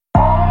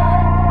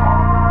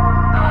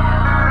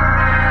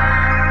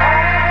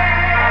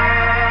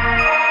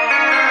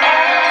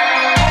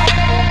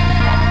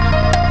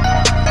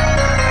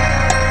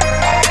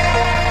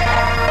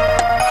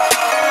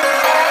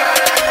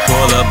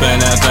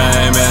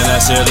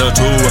shit look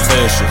too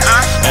official.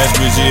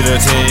 SBG the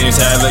teams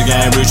have the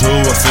game be too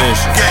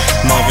official.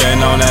 Smoking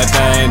on that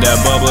thing,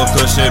 that bubble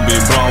kush shit be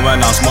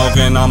blowing. I'm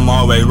smoking, I'm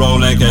always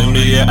rolling. Catch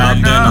me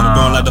out there, I'm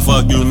going like the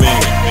fuck you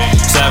mean.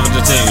 Savage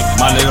the team,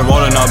 my nigga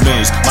rolling off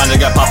beans. My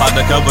nigga pop out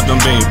the cup with them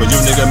beans, but you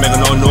nigga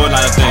making no noise,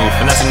 not a thing.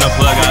 And that's enough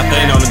plug, got a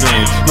thing on the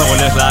green. Smoking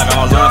this like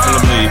I'm learn from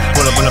the bleed.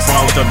 Pull up in the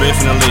front with the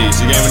bitch in the lead.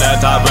 She gave me that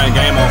top brain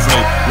game on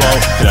fleek. Whoa,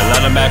 get a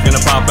lot of back in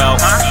the pop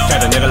out.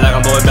 Catch a nigga like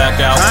I'm boy back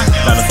out.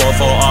 Got a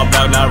 4-4 all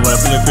black now, running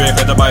from the crib,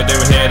 got the bite, they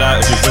was head out.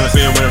 If you finna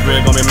feel with a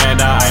rig, gon' be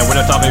man down. I ain't with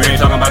the talking, we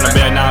ain't talking about the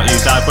bed now.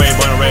 East side, Quay,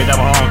 born and raised out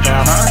my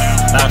hometown.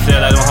 Like I said,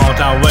 like my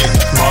hometown, wait,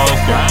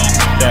 smoking.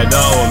 That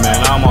dough,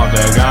 man, I'm off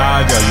that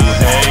ganja, you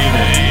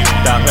hatin'.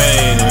 Stop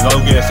hating, go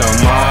get some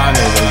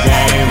money, the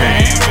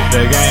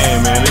game,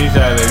 man, these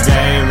are the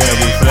game, man,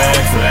 we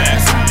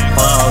flex.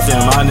 Pause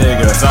in my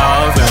niggas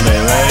sauce and they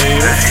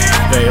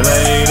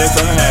laid it,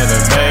 couldn't have a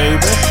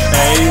baby.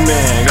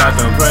 Amen, got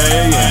them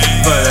praying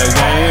for the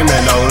game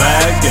and no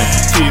lacking.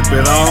 Keep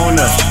it on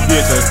us,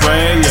 get the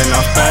spraying,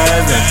 I'm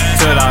spazzing.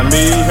 Till I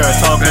meet her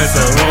talking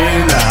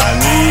Serena, I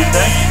need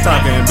that.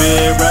 Talking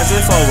big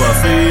ratchet for a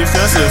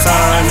feature. Since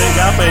honey,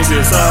 got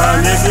patience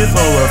on this is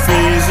for a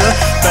feature.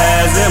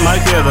 Spazzing,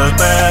 might kill a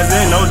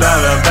spazzing, no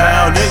doubt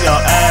about it.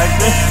 Y'all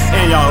acting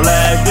and y'all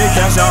acting,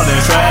 catch y'all in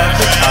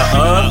traffic. I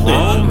up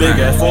it, big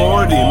at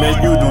 40,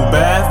 make you do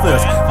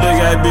backflips. Big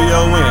at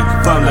BON,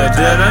 from the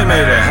jet, they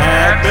made it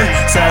happen.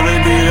 Sadly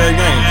be the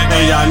game,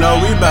 and y'all know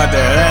we bout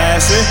that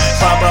action.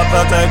 Pop up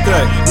that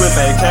cut with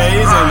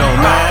AKs and no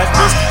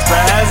matches.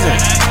 Spazzing,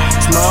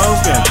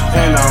 smoking,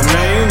 and I'm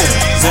leaning.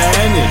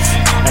 Xanax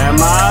and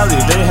Molly,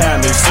 they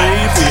had me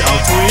sleepy. I'm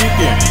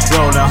tweaking,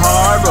 rolling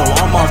hard, bro,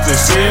 I'm off the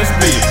shit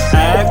beat.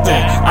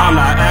 Acting, I'm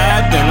not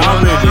acting,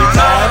 I'm really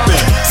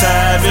clapping.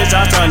 Savage,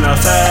 I turn up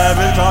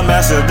savage, I'm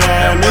massive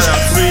damage.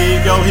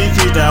 Rigo, he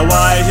keep that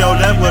white, yo,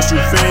 that's what you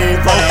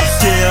think for.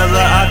 Killa,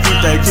 I keep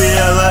that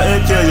killer,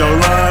 it kill your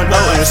Rondo.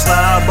 And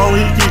slide, bro,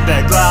 he keep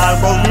that glide,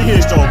 bro, he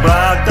hit your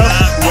block up.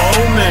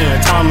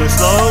 Rollin', time is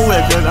slow,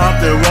 cause I'm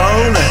still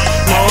rollin'.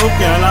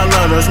 Smoking, I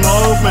love the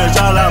smoke, man,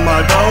 shout out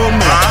my dough,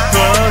 man.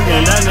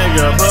 Plugging, that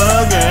nigga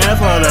plugging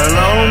for the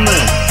low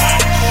man.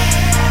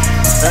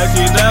 I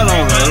keep that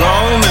on the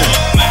low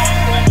man.